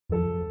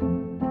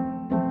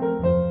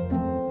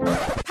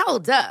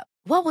Hold up.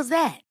 What was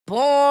that?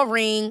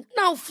 Boring.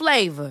 No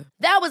flavor.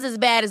 That was as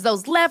bad as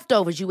those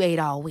leftovers you ate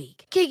all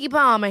week. Keke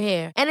Palmer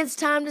here, and it's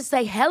time to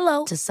say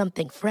hello to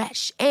something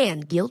fresh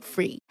and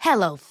guilt-free.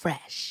 Hello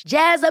Fresh.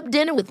 Jazz up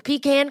dinner with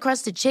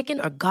pecan-crusted chicken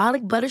or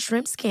garlic butter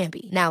shrimp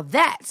scampi. Now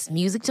that's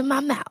music to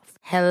my mouth.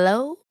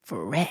 Hello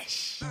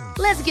Fresh.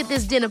 Let's get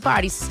this dinner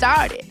party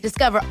started.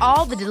 Discover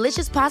all the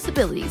delicious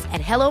possibilities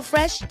at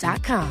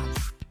hellofresh.com.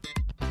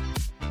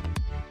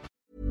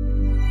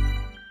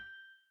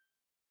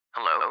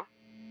 Hello?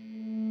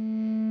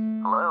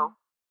 Hello?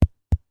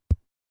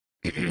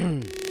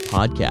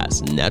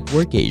 Podcast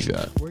Network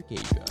Asia.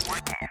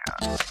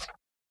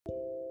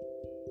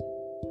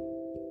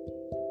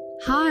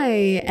 Hi,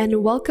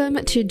 and welcome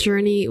to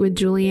Journey with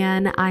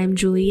Julianne. I'm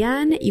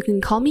Julianne. You can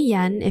call me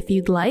Yen if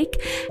you'd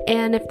like.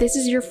 And if this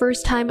is your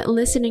first time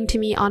listening to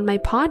me on my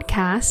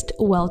podcast,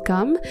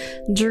 welcome.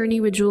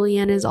 Journey with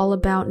Julianne is all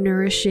about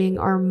nourishing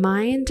our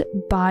mind,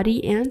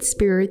 body, and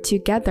spirit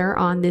together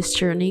on this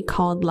journey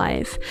called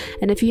life.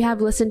 And if you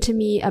have listened to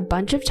me a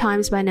bunch of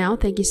times by now,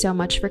 thank you so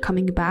much for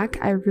coming back.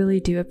 I really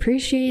do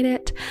appreciate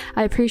it.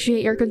 I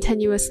appreciate your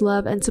continuous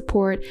love and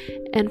support,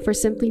 and for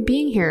simply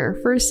being here,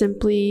 for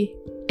simply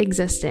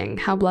existing.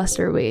 How blessed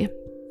are we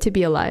to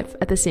be alive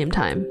at the same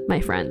time, my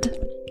friend?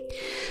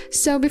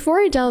 So before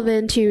I delve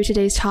into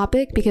today's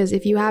topic, because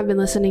if you have been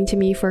listening to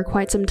me for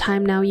quite some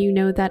time now, you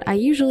know that I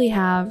usually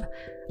have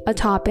a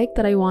topic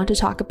that I want to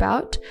talk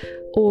about,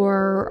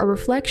 or a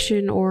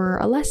reflection or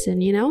a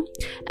lesson,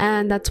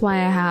 and that's why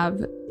I have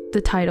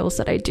the titles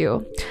that I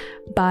do.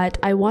 But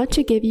I want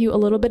to give you a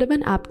little bit of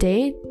an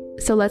update.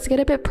 So let's get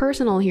a bit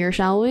personal here,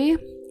 shall we?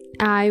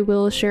 I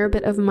will share a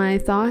bit of my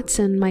thoughts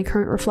and my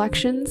current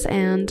reflections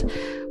and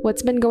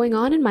what's been going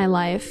on in my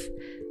life.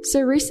 So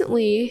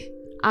recently,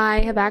 I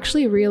have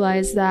actually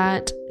realized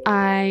that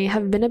I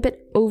have been a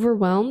bit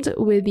overwhelmed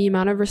with the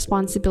amount of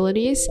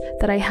responsibilities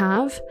that I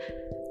have.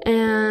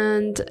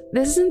 And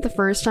this isn't the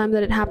first time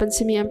that it happens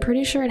to me. I'm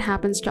pretty sure it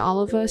happens to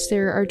all of us.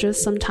 There are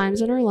just some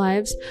times in our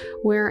lives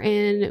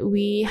wherein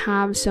we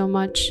have so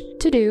much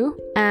to do,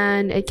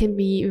 and it can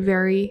be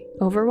very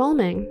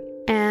overwhelming.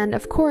 And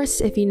of course,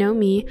 if you know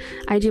me,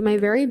 I do my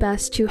very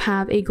best to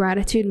have a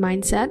gratitude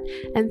mindset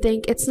and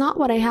think it's not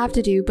what I have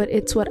to do, but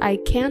it's what I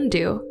can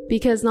do,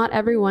 because not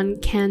everyone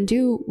can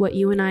do what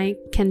you and I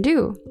can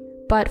do.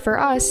 But for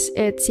us,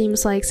 it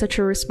seems like such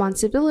a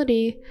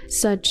responsibility,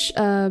 such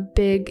a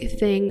big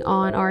thing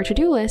on our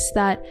to-do list,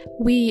 that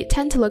we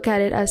tend to look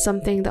at it as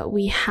something that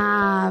we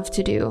have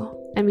to do.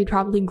 And we'd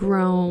probably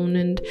groan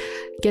and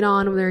get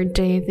on with our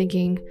day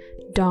thinking,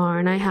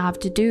 darn, I have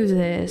to do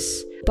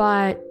this.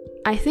 But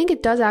I think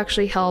it does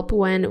actually help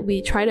when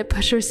we try to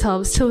push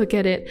ourselves to look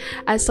at it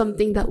as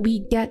something that we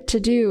get to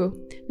do.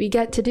 We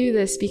get to do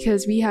this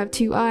because we have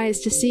two eyes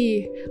to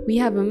see, we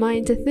have a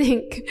mind to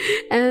think,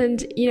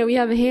 and we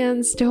have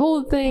hands to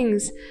hold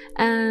things,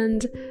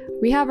 and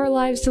we have our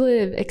lives to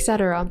live,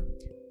 etc.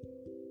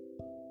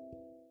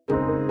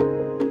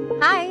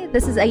 Hi,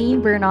 this is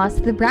Ayin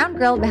Bernos, the brown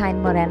girl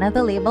behind Morena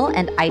the Label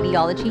and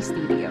Ideology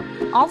Studio,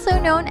 also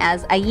known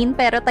as Ayin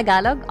Pero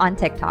Tagalog on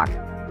TikTok.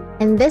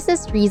 And this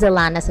is Riza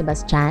Lana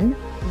Sebastian,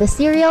 the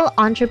serial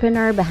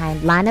entrepreneur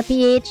behind Lana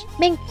PH,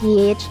 Mink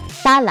PH,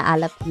 Sala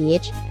Ala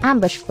PH,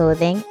 Ambush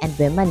Clothing, and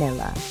Wim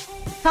Manila.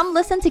 Come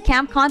listen to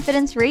Camp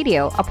Confidence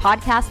Radio, a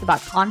podcast about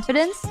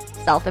confidence,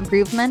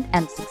 self-improvement,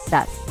 and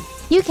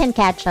success. You can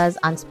catch us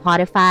on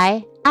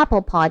Spotify,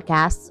 Apple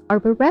Podcasts, or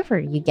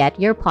wherever you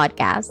get your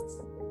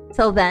podcasts.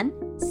 Till then,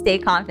 stay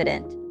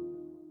confident.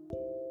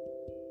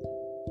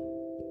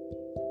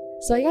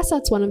 So I guess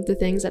that's one of the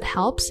things that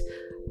helps.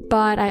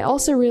 But I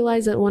also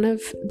realized that one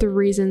of the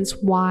reasons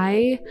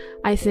why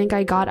I think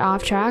I got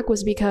off track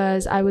was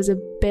because I was a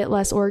bit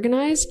less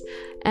organized.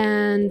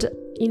 And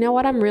you know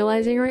what I'm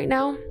realizing right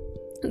now?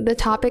 The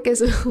topic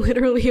is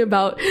literally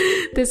about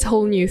this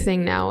whole new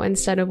thing now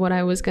instead of what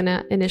I was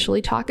gonna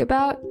initially talk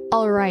about.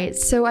 Alright,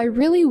 so I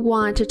really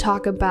want to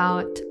talk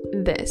about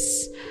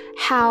this.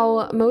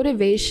 How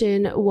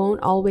motivation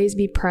won't always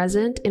be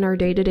present in our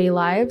day-to-day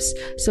lives.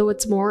 So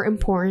what's more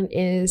important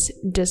is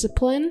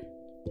discipline.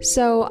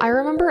 So I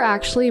remember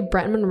actually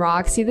Bretman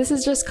Rock, see this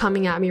is just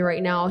coming at me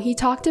right now. He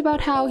talked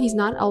about how he's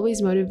not always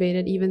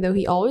motivated even though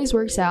he always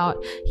works out,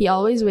 he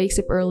always wakes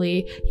up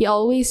early, he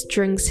always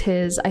drinks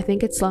his, I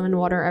think it's lemon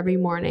water every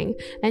morning,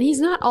 and he's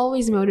not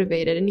always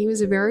motivated, and he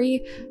was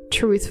very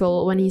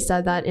truthful when he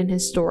said that in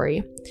his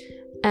story.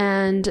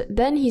 And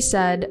then he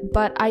said,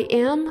 but I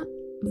am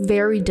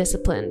very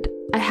disciplined.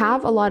 I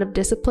have a lot of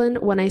discipline.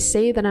 When I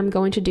say that I'm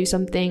going to do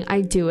something,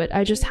 I do it.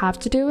 I just have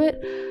to do it,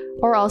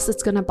 or else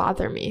it's gonna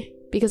bother me,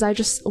 because I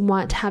just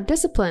want to have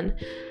discipline.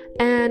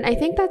 And I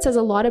think that says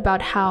a lot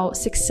about how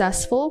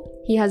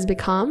successful he has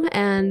become,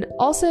 and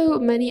also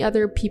many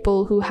other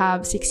people who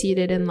have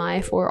succeeded in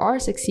life or are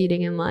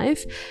succeeding in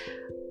life,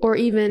 or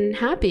even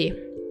happy,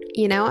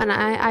 and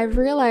I've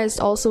realized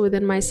also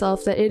within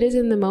myself that it is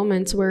in the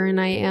moments wherein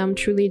I am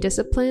truly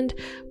disciplined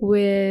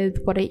with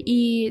what I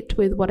eat,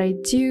 with what I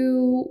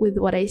do, with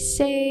what I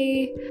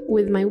say,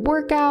 with my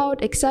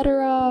workout,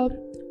 etc.,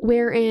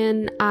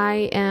 wherein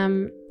I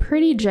am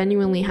pretty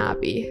genuinely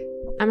happy.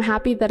 I'm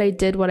happy that I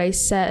did what I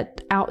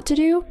set out to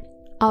do.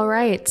 All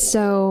right,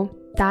 so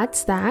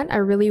that's that. I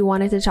really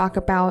wanted to talk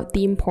about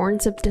the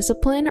importance of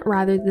discipline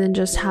rather than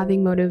just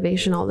having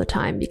motivation all the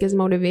time, because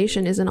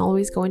motivation isn't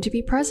always going to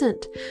be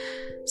present.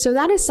 So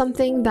that is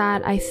something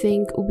that I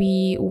think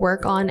we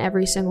work on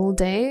every single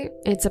day.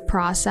 It's a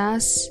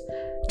process,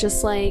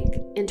 just like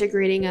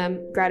integrating a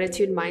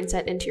gratitude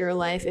mindset into your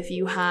life. If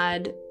you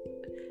had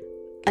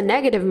a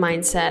negative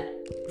mindset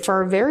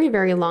for a very,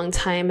 very long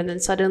time, and then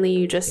suddenly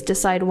you just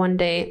decide one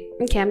day,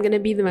 okay, I'm going to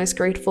be the most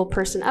grateful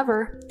person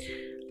ever.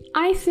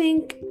 I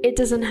think it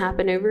doesn't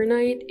happen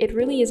overnight. It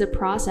really is a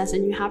process,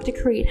 and you have to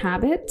create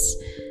habits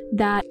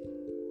that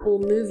will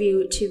move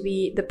you to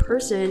be the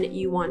person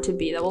you want to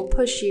be, that will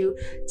push you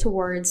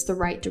towards the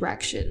right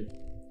direction.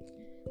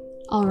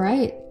 All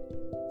right.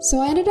 So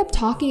I ended up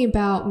talking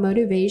about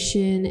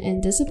motivation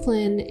and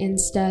discipline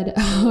instead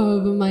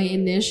of my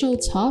initial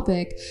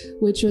topic,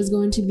 which was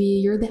going to be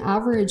you're the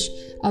average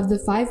of the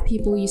 5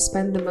 people you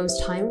spend the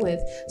most time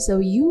with. So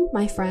you,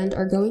 my friend,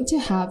 are going to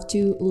have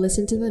to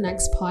listen to the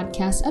next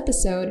podcast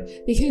episode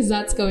because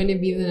that's going to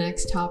be the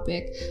next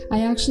topic.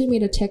 I actually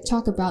made a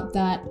TikTok about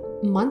that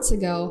months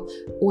ago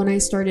when I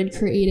started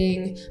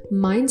creating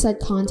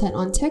mindset content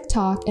on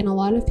TikTok, and a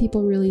lot of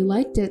people really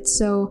liked it.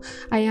 So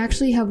I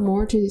actually have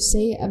more to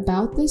say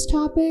about this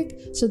topic.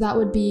 So that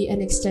would be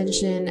an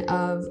extension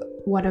of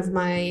one of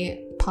my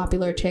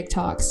popular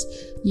TikToks.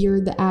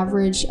 You're the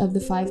average of the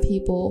 5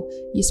 people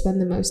you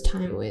spend the most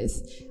time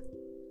with.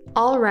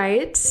 All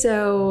right,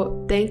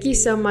 so thank you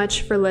so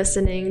much for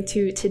listening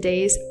to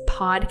today's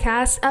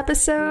podcast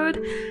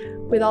episode.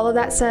 With all of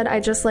that said,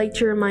 I'd just like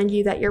to remind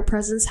you that your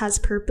presence has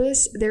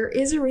purpose. There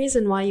is a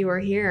reason why you are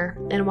here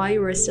and why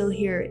you are still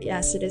here.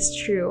 Yes, it is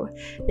true.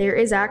 There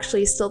is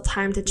actually still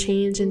time to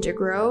change and to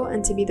grow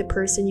and to be the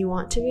person you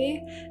want to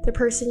be, the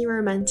person you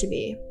are meant to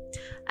be.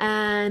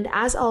 And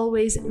as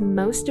always,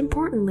 most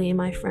importantly,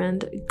 my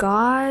friend,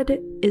 God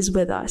is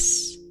with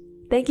us.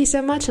 Thank you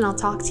so much, and I'll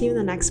talk to you in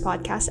the next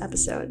podcast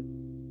episode.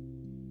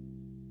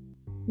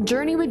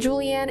 Journey with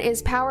Julianne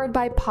is powered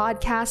by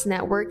Podcast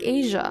Network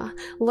Asia.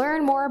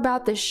 Learn more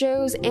about the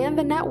shows and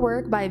the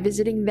network by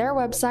visiting their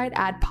website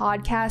at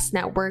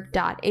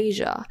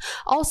podcastnetwork.asia.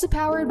 Also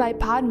powered by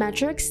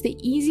Podmetrics, the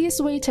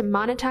easiest way to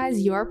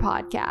monetize your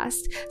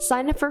podcast.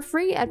 Sign up for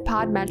free at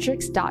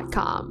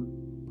podmetrics.com.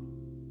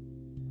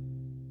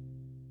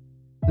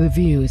 The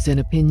views and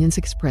opinions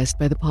expressed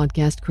by the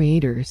podcast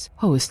creators,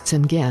 hosts,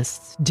 and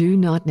guests do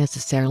not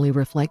necessarily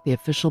reflect the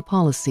official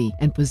policy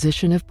and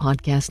position of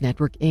Podcast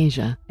Network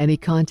Asia. Any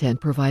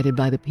content provided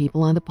by the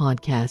people on the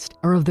podcast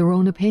are of their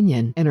own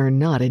opinion and are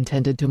not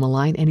intended to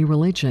malign any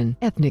religion,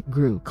 ethnic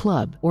group,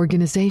 club,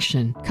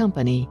 organization,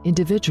 company,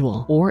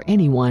 individual, or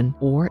anyone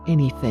or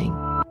anything.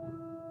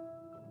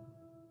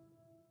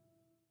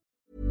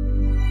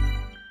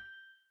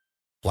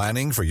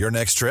 Planning for your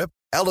next trip?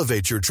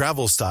 Elevate your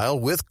travel style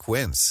with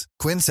Quince.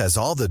 Quince has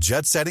all the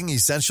jet-setting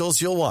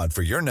essentials you'll want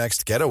for your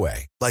next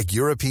getaway, like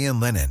European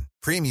linen,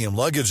 premium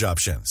luggage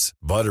options,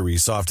 buttery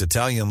soft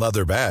Italian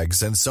leather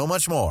bags, and so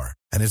much more.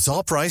 And it's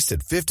all priced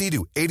at 50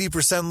 to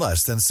 80%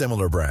 less than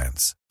similar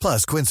brands.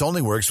 Plus, Quince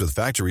only works with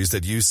factories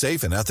that use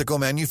safe and ethical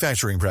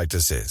manufacturing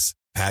practices.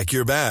 Pack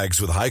your bags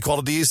with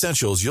high-quality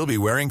essentials you'll be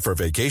wearing for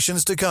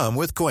vacations to come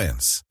with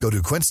Quince. Go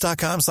to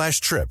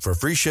quince.com/trip for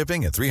free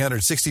shipping and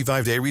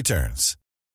 365-day returns.